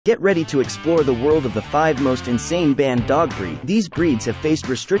Get ready to explore the world of the 5 most insane banned dog breeds. These breeds have faced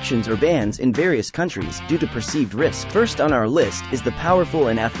restrictions or bans in various countries due to perceived risk. First on our list is the powerful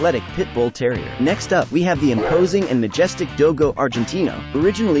and athletic Pit Bull Terrier. Next up, we have the imposing and majestic Dogo Argentino.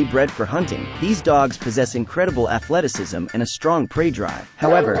 Originally bred for hunting, these dogs possess incredible athleticism and a strong prey drive.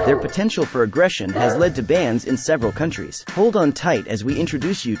 However, their potential for aggression has led to bans in several countries. Hold on tight as we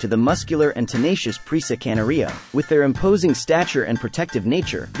introduce you to the muscular and tenacious Presa Canario. With their imposing stature and protective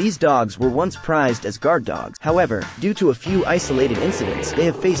nature, these dogs were once prized as guard dogs. However, due to a few isolated incidents, they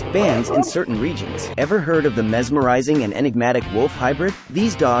have faced bans in certain regions. Ever heard of the mesmerizing and enigmatic wolf hybrid?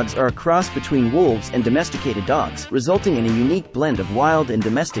 These dogs are a cross between wolves and domesticated dogs, resulting in a unique blend of wild and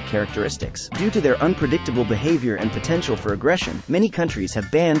domestic characteristics. Due to their unpredictable behavior and potential for aggression, many countries have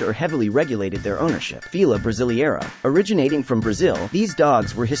banned or heavily regulated their ownership. Fila Brasileira. Originating from Brazil, these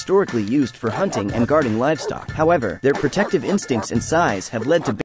dogs were historically used for hunting and guarding livestock. However, their protective instincts and size have led